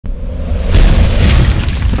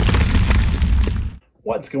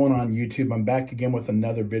What's going on YouTube? I'm back again with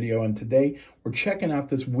another video, and today we're checking out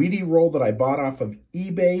this weedy roll that I bought off of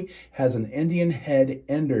eBay. Has an Indian head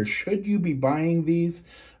ender. Should you be buying these?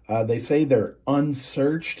 They say they're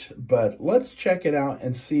unsearched, but let's check it out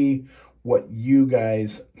and see what you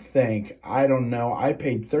guys think. I don't know. I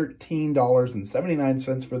paid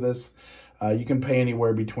 $13.79 for this. You can pay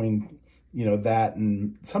anywhere between that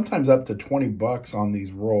and sometimes up to 20 bucks on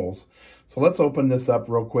these rolls. So let's open this up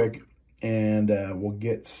real quick and we'll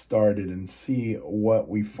get started and see what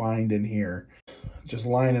we find in here. Just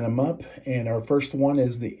lining them up, and our first one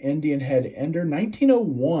is the Indian Head Ender,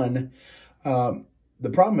 1901. The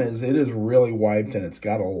problem is it is really wiped and it's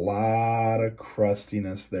got a lot of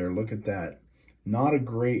crustiness there. Look at that. Not a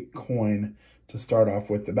great coin to start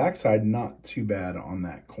off with. The backside, not too bad on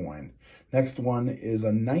that coin. Next one is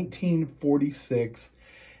a 1946.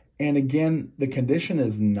 And again, the condition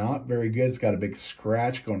is not very good. It's got a big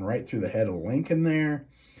scratch going right through the head of Lincoln there.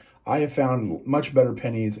 I have found much better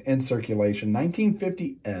pennies in circulation.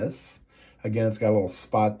 1950S. Again, it's got a little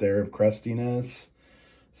spot there of crustiness.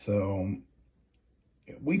 So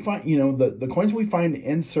we find, the coins we find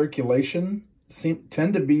in circulation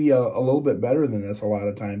tend to be a little bit better than this a lot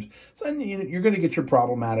of times. So you're going to get your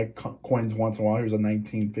problematic coins once in a while. Here's a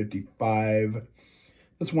 1955.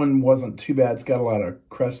 This one wasn't too bad. It's got a lot of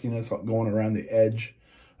crustiness going around the edge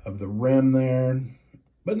of the rim there,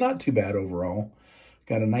 but not too bad overall.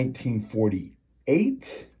 Got a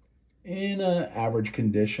 1948 in average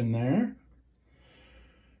condition there.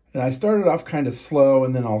 And I started off kind of slow,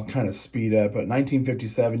 and then I'll kind of speed up. At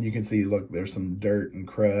 1957, you can see, look, there's some dirt and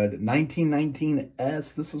crud.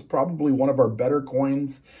 1919S, this is probably one of our better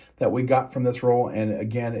coins that we got from this roll. And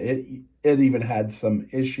again, it even had some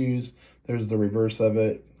issues. There's the reverse of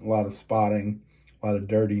it, a lot of spotting, a lot of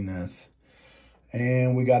dirtiness.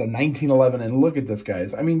 And we got a 1911, and look at this,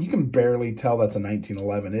 guys. I mean, you can barely tell that's a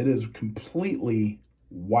 1911. It is completely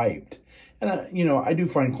wiped. And, I do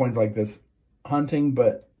find coins like this hunting,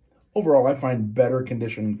 but overall, I find better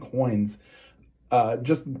condition coins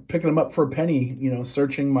just picking them up for a penny,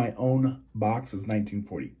 searching my own boxes.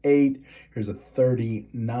 1948. Here's a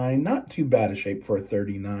 39. Not too bad a shape for a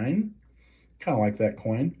 39. Kind of like that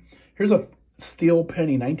coin. Here's a steel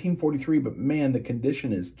penny, 1943, but man, the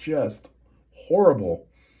condition is just horrible.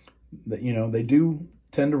 They do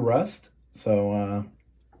tend to rust, so a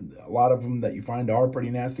lot of them that you find are pretty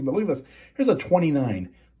nasty. But look at this. Here's a 29.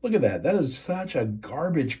 Look at that. That is such a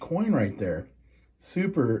garbage coin right there.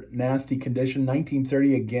 Super nasty condition.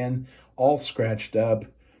 1930 again, all scratched up.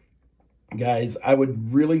 Guys, I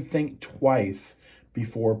would really think twice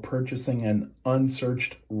before purchasing an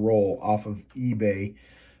unsearched roll off of eBay.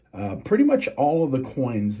 Pretty much all of the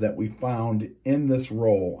coins that we found in this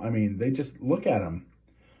roll, I mean, they just, look at them.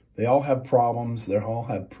 They all have problems. They all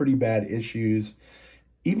have pretty bad issues.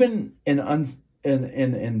 Even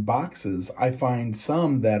in boxes, I find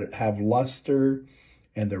some that have luster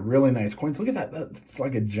and they're really nice coins. Look at that. That's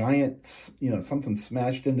like a giant, something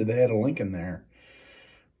smashed into the head of Lincoln there.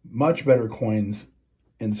 Much better coins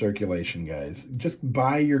in circulation, guys. Just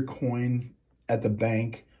buy your coins at the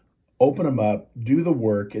bank, open them up, do the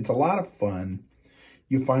work. It's a lot of fun.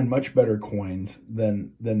 You find much better coins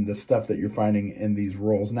than the stuff that you're finding in these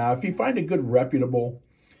rolls. Now, if you find a good reputable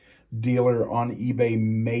dealer on eBay,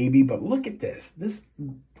 maybe, but look at this.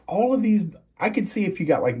 All of these, I could see if you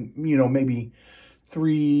got like, maybe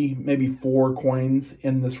 3, maybe 4 coins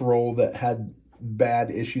in this roll that had bad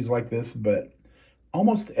issues like this, but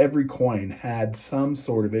almost every coin had some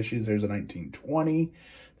sort of issues. There's a 1920.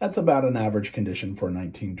 That's about an average condition for a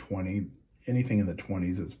 1920. Anything in the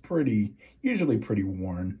 20s is usually pretty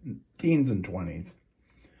worn. Teens and 20s.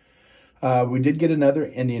 We did get another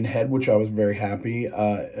Indian head, which I was very happy.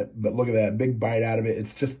 But look at that, big bite out of it.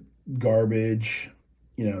 It's just garbage.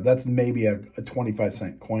 That's maybe a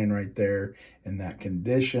 25-cent coin right there in that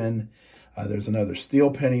condition. There's another steel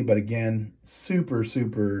penny, but again, super,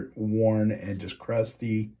 super worn and just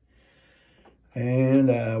crusty. And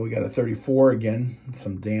we got a 34 again,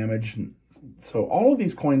 some damage. So all of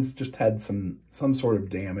these coins just had some sort of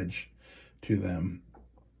damage to them.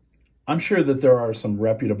 I'm sure that there are some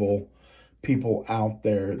reputable people out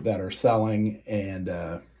there that are selling and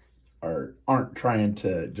aren't trying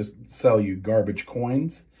to just sell you garbage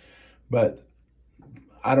coins. But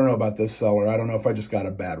I don't know about this seller. I don't know if I just got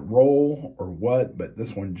a bad roll or what, but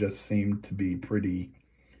this one just seemed to be pretty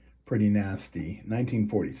nasty.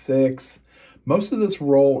 1946. Most of this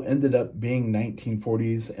roll ended up being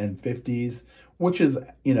 1940s and 50s, which is,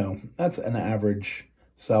 that's an average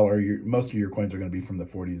seller. Most of your coins are going to be from the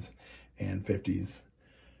 40s and 50s.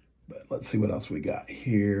 But let's see what else we got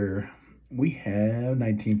here. We have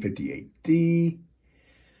 1958D.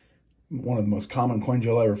 One of the most common coins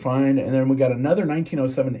you'll ever find. And then we got another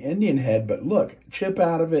 1907 Indian head, but look, chip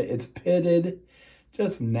out of it. It's pitted,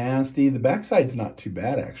 just nasty. The backside's not too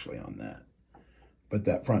bad actually on that, but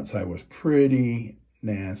that front side was pretty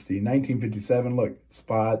nasty. 1957, look,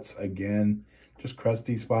 spots again, just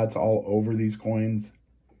crusty spots all over these coins.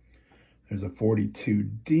 There's a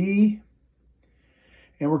 42D.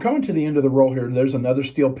 And we're coming to the end of the roll here. There's another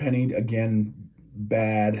steel penny, again,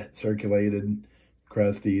 bad, circulated,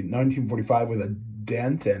 crusty. 1945 with a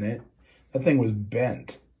dent in it. That thing was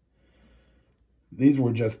bent. These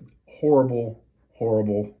were just horrible,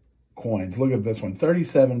 horrible coins. Look at this one,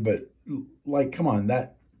 37, but like, come on,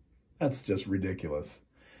 that's just ridiculous.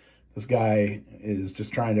 This guy is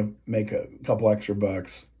just trying to make a couple extra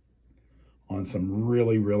bucks on some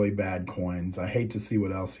really, really bad coins. I hate to see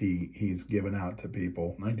what else he's given out to people.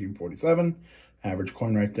 1947, average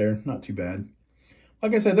coin right there, not too bad.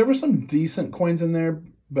 Like I said, there were some decent coins in there,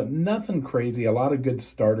 but nothing crazy. A lot of good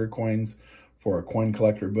starter coins for a coin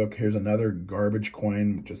collector book. Here's another garbage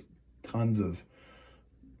coin, just tons of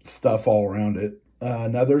stuff all around it.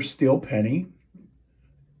 Another steel penny.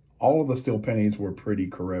 All of the steel pennies were pretty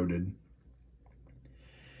corroded.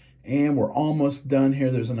 And we're almost done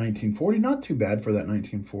here. There's a 1940, not too bad for that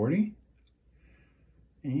 1940.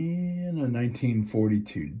 And a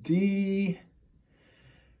 1942D.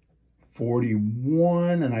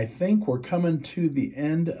 41, and I think we're coming to the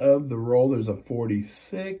end of the roll. There's a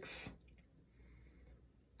 46.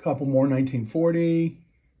 Couple more, 1940.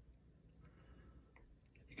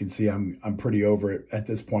 You can see I'm pretty over it at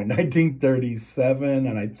this point. 1937,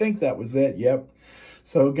 and I think that was it. Yep.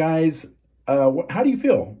 So guys, how do you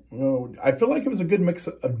feel? I feel like it was a good mix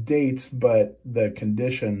of dates, but the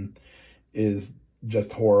condition is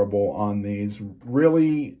just horrible on these.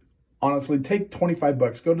 Really, honestly, take 25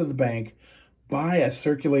 bucks, go to the bank, buy a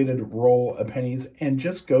circulated roll of pennies, and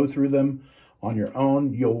just go through them on your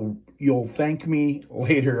own. You'll thank me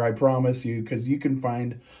later, I promise you, because you can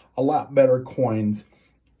find a lot better coins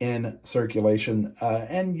in circulation,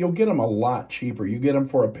 and you'll get them a lot cheaper. You get them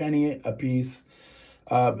for a penny a piece.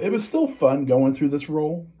 It was still fun going through this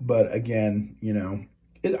roll, but again, you know,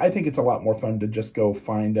 I think it's a lot more fun to just go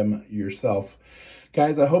find them yourself.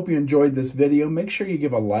 Guys, I hope you enjoyed this video. Make sure you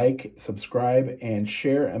give a like, subscribe, and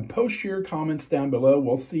share, and post your comments down below.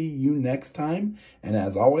 We'll see you next time. And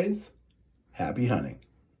as always, happy hunting.